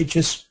both teach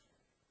us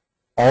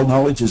all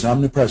knowledge is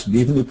omnipresent,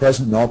 even the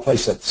present in all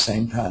places at the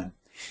same time.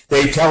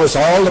 They tell us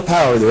all the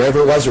power there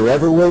ever was or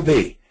ever will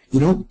be. You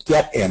don't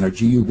get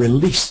energy, you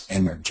release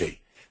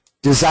energy.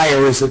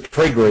 Desire is a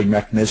triggering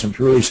mechanism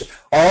to release it.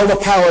 All the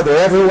power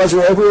there ever was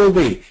or ever will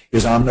be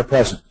is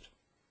omnipresent.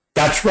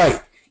 That's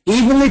right.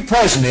 Evenly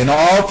present in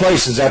all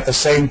places at the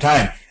same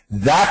time.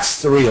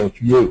 That's the real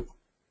you.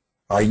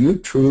 Are you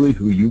truly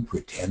who you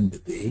pretend to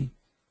be?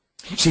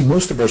 See,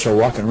 most of us are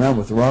walking around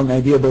with the wrong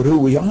idea about who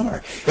we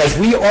are. As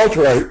we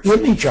alter our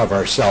image of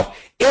ourselves,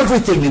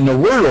 everything in the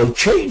world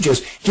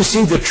changes. You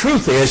see, the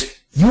truth is,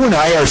 you and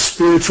I are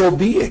spiritual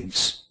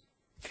beings.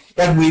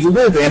 And we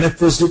live in a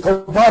physical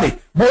body.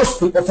 Most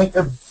people think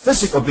they're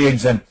physical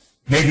beings, and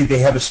maybe they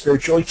have a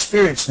spiritual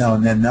experience now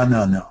and then. No,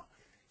 no, no.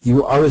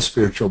 You are a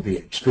spiritual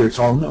being. Spirit's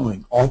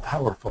all-knowing,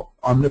 all-powerful,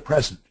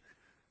 omnipresent.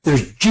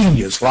 There's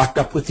genius locked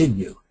up within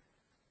you.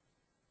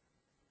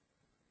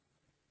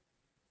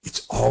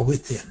 It's all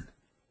within.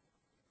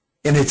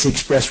 And it's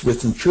expressed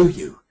with and through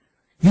you.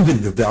 You've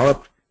been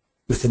developed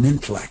with an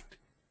intellect.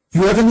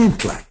 You have an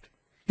intellect.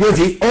 You're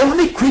the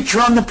only creature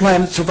on the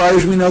planet, so far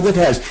as we know, that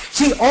has.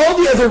 See, all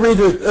the other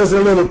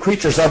little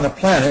creatures on the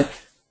planet,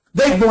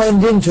 they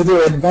blend into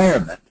their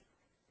environment.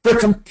 They're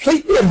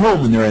completely at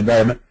home in their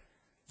environment.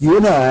 You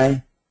and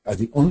I are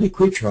the only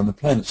creature on the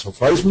planet, so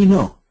far as we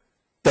know,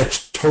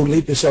 that's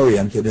totally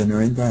disoriented in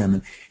our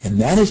environment. And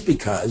that is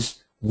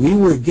because we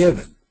were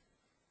given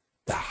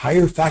the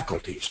higher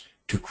faculties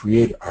to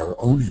create our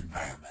own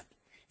environment.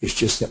 It's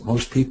just that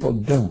most people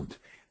don't.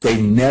 They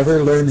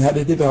never learn how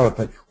to develop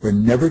it. We're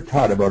never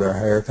taught about our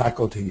higher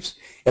faculties.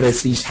 And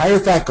it's these higher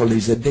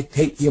faculties that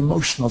dictate the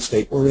emotional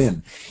state we're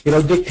in.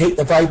 It'll dictate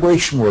the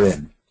vibration we're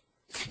in.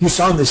 You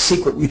saw in The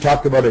Secret we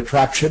talked about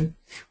attraction.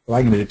 Well,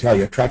 I'm going to tell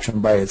you, attraction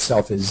by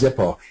itself is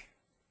Zippo.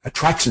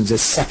 Attraction is a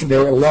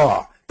secondary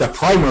law. The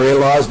primary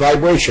law is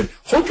vibration.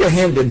 Hold your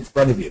hand in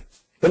front of you.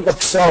 It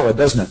looks solid,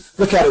 doesn't it?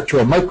 Look at it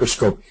through a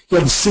microscope.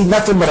 You'll see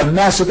nothing but a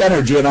massive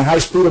energy and a high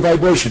speed of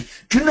vibration.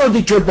 Do you know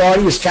that your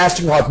body is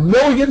casting off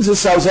millions of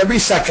cells every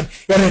second,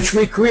 and it's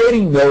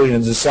recreating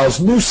millions of cells,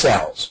 new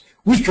cells?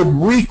 We can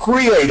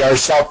recreate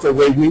ourselves the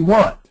way we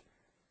want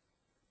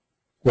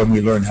when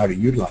we learn how to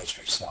utilize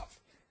ourselves.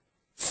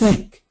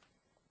 Think.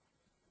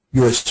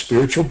 You're a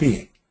spiritual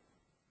being.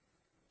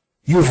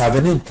 You have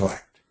an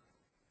intellect,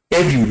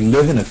 and you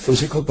live in a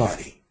physical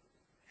body.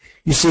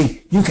 You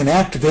see, you can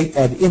activate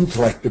that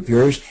intellect of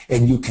yours,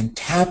 and you can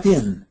tap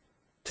in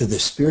to the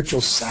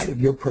spiritual side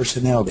of your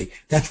personality.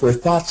 That's where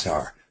thoughts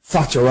are.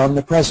 Thoughts are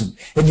omnipresent,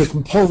 and you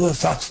can pull the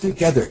thoughts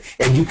together,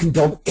 and you can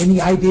build any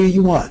idea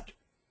you want.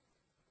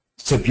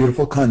 It's a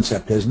beautiful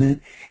concept, isn't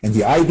it? And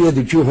the idea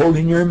that you hold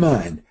in your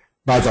mind,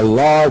 by the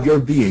law of your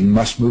being,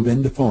 must move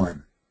into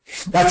form.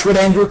 That's what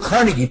Andrew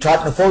Carnegie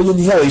taught Napoleon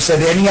Hill. He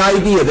said any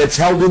idea that's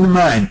held in the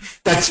mind,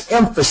 that's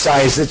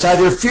emphasized, that's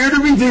either feared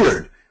or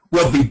revered,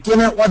 will begin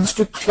at once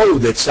to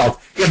clothe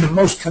itself in the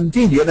most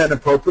convenient and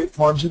appropriate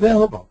forms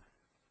available.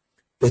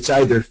 That's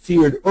either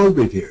feared or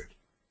revered.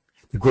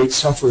 The great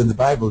sufferer in the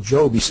Bible,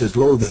 Job, he says,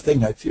 lo, the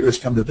thing I fear has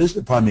come to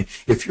visit upon me.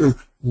 If you're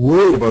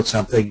worried about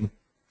something,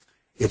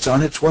 it's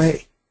on its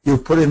way.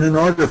 You've put in an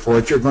order for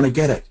it, you're going to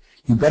get it.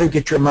 You better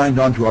get your mind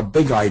onto a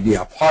big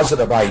idea, a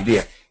positive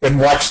idea, and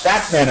watch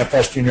that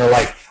manifest in your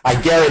life. I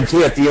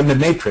guarantee at the end of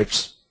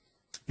Matrixx,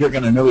 you're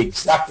going to know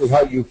exactly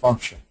how you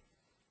function.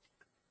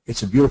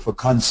 It's a beautiful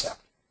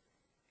concept.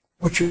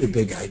 What's your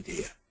big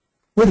idea?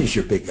 What is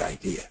your big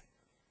idea?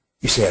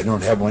 You say, I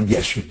don't have one.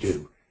 Yes, you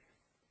do.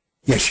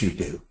 Yes, you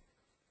do.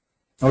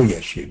 Oh,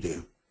 yes, you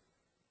do.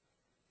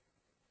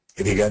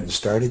 Have you gotten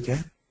started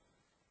yet?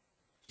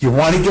 You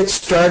want to get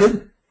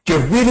started? Do you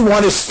really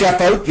want to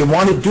step out? You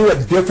want to do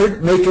it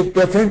different, make it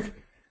different?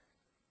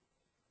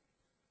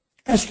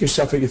 Ask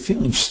yourself, are you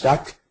feeling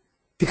stuck?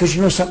 Because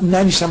you know something,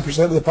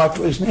 97% of the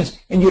population is,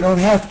 and you don't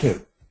have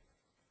to.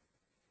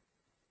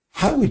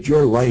 How would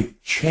your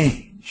life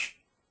change?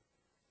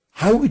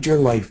 How would your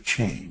life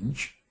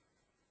change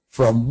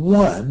from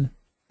one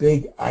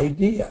big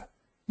idea?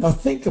 Now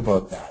think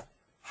about that.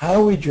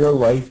 How would your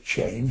life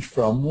change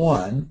from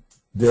one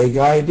big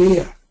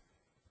idea?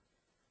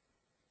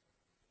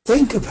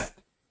 Think of it.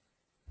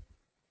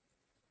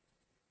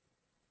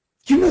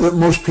 Do you know that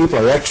most people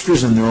are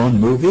extras in their own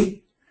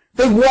movie?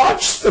 They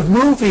watch the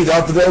movie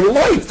of their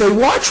life. They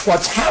watch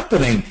what's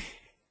happening.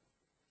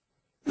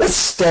 Let's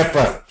step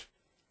out.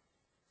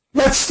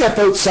 Let's step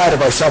outside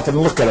of ourselves and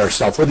look at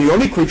ourselves. We're the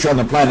only creature on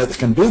the planet that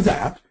can do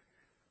that.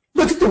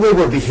 Look at the way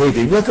we're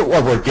behaving. Look at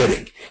what we're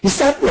getting. Is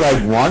that what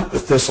I want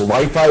with this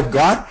life I've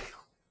got?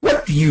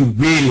 What do you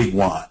really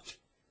want?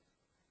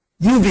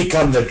 You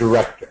become the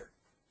director.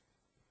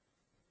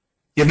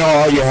 You know,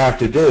 all you have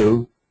to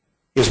do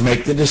is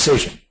make the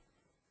decision.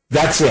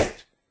 That's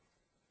it.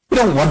 You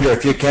don't wonder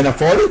if you can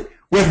afford it.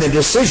 When the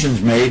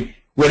decision's made,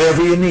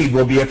 whatever you need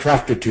will be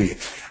attracted to you.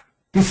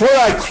 Before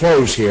I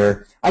close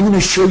here, I'm going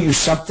to show you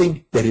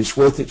something that is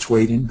worth its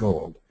weight in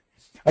gold.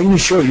 I'm going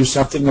to show you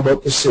something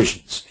about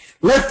decisions.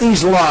 Let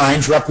these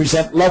lines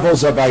represent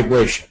levels of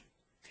vibration.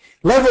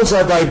 Levels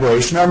of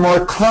vibration are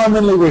more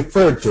commonly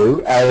referred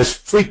to as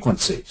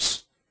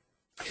frequencies.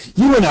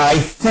 You and I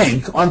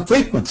think on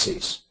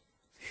frequencies.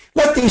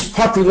 Let these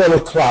puffy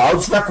little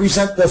clouds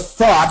represent the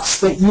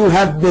thoughts that you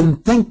have been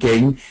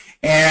thinking,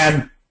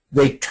 and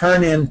they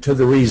turn into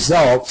the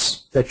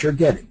results that you're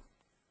getting.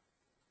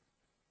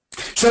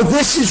 So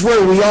this is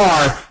where we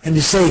are, and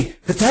to say,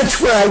 but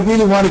that's where I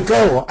really want to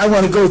go. I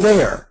want to go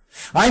there.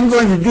 I'm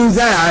going to do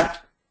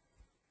that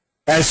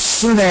as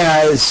soon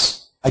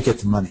as I get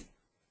the money.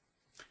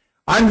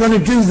 I'm going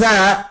to do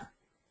that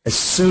as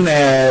soon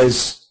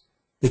as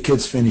the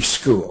kids finish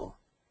school.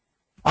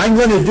 I'm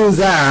going to do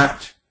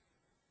that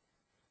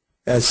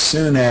as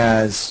soon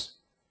as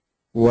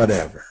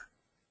whatever.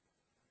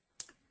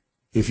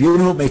 If you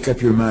don't make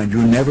up your mind,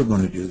 you're never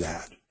going to do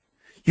that.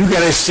 You got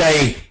to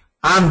say,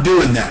 I'm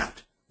doing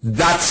that.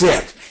 That's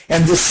it.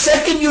 And the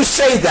second you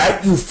say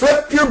that, you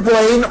flip your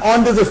brain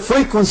onto the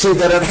frequency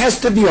that it has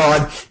to be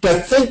on to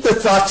think the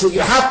thoughts that you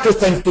have to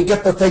think to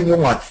get the thing you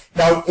want.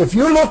 Now, if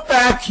you look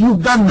back,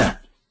 you've done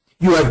that.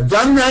 You have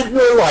done that in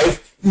your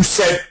life. You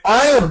said,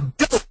 I am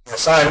doing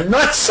this. I'm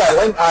not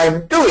settling.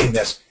 I'm doing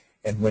this.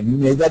 And when you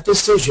made that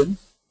decision,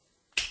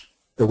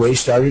 the way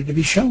started to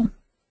be shown.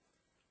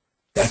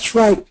 That's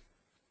right.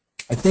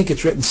 I think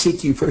it's written,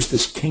 seek ye first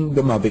this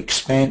kingdom of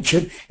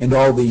expansion, and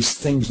all these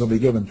things will be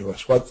given to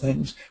us. What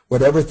things?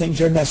 Whatever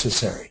things are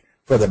necessary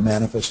for the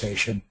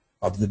manifestation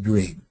of the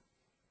dream.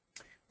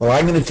 Well,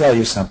 I'm going to tell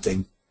you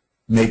something.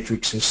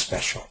 Matrixx is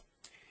special.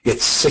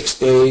 It's 6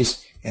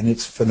 days, and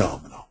it's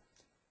phenomenal.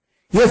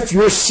 If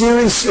you're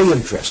seriously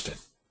interested,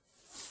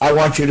 I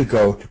want you to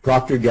go to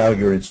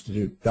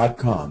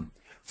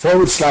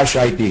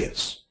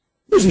proctorgallagher.com/ideas.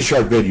 There's a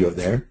short video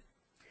there.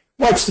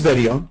 Watch the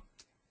video,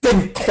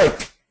 then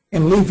click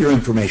and leave your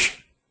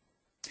information.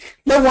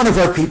 Let one of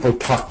our people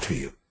talk to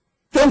you.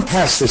 Don't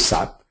pass this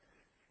up.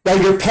 Now,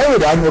 your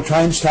paradigm will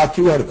try and talk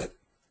you out of it.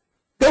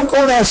 Don't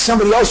go and ask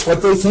somebody else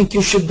what they think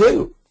you should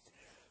do.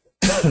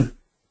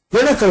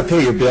 They're not going to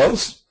pay your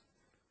bills.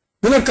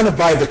 They're not going to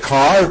buy the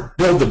car,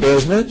 build the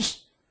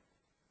business.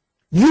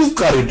 You've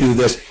got to do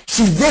this.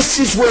 See, this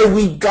is where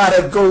we've got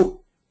to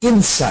go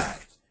inside.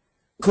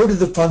 Go to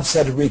the font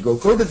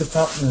Cedrigo. Go to the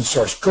fountain and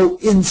source. Go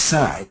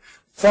inside.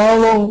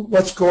 Follow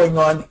what's going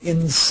on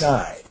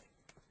inside.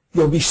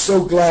 You'll be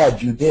so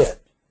glad you did.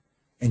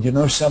 And you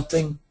know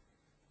something?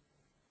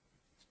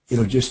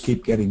 It'll just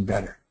keep getting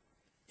better.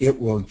 It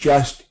will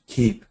just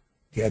keep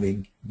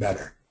getting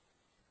better.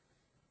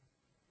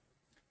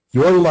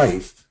 Your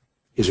life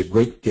is a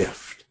great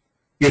gift.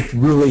 It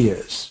really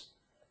is.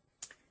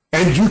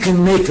 And you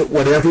can make it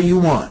whatever you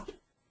want.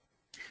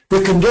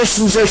 The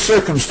conditions or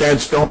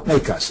circumstance don't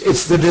make us.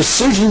 It's the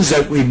decisions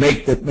that we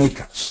make that make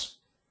us.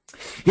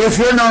 If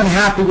you're not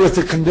happy with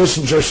the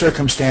conditions or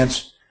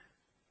circumstance,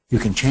 you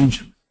can change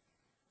them.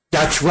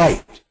 That's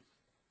right.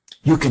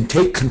 You can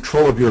take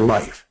control of your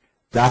life.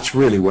 That's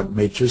really what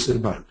Matrixx is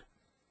about.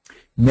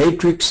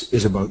 Matrixx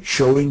is about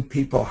showing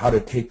people how to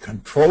take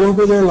control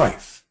over their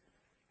life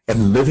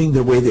and living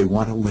the way they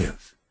want to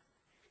live.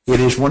 It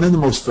is one of the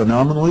most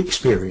phenomenal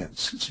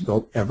experiences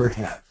you'll ever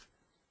have.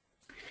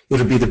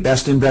 It'll be the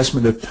best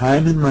investment of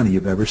time and money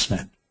you've ever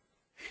spent.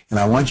 And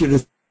I want you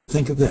to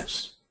think of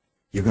this.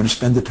 You're going to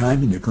spend the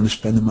time and you're going to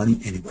spend the money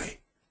anyway.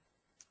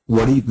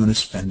 What are you going to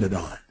spend it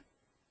on?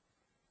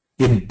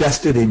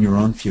 Invest it in your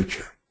own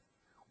future.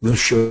 We'll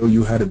show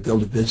you how to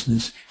build a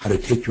business, how to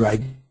take your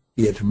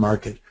idea to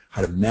market,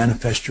 how to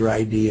manifest your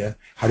idea,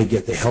 how to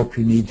get the help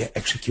you need to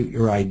execute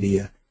your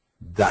idea.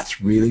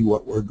 That's really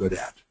what we're good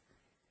at.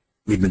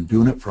 We've been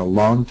doing it for a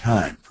long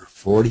time, for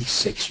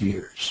 46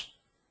 years.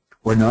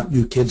 We're not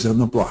new kids on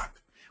the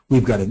block.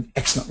 We've got an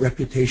excellent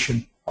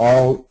reputation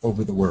all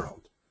over the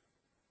world.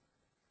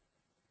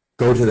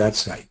 Go to that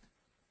site.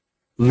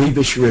 Leave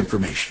us your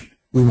information.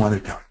 We want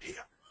to talk to you.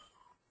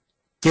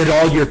 Get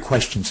all your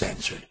questions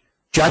answered.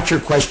 Jot your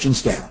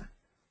questions down.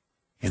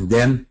 And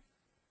then,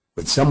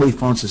 when somebody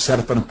phones to set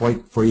up an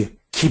appointment for you,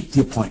 keep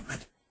the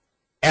appointment.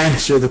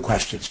 Answer the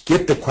questions.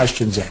 Get the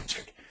questions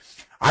answered.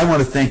 I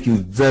want to thank you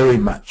very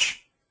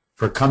much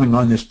for coming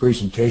on this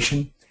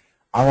presentation.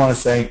 I want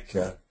to thank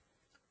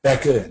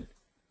Becca and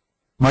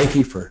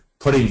Mikey for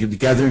putting it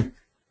together.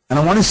 And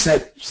I want to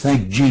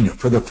thank Gina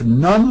for the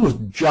phenomenal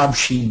job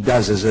she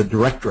does as a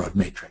director of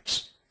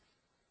Matrixx.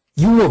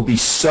 You will be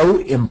so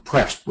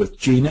impressed with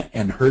Gina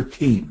and her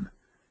team.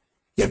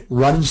 It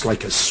runs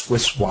like a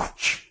Swiss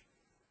watch.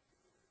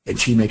 And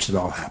she makes it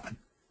all happen.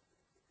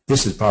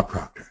 This is Bob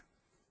Proctor,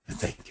 and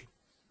thank you.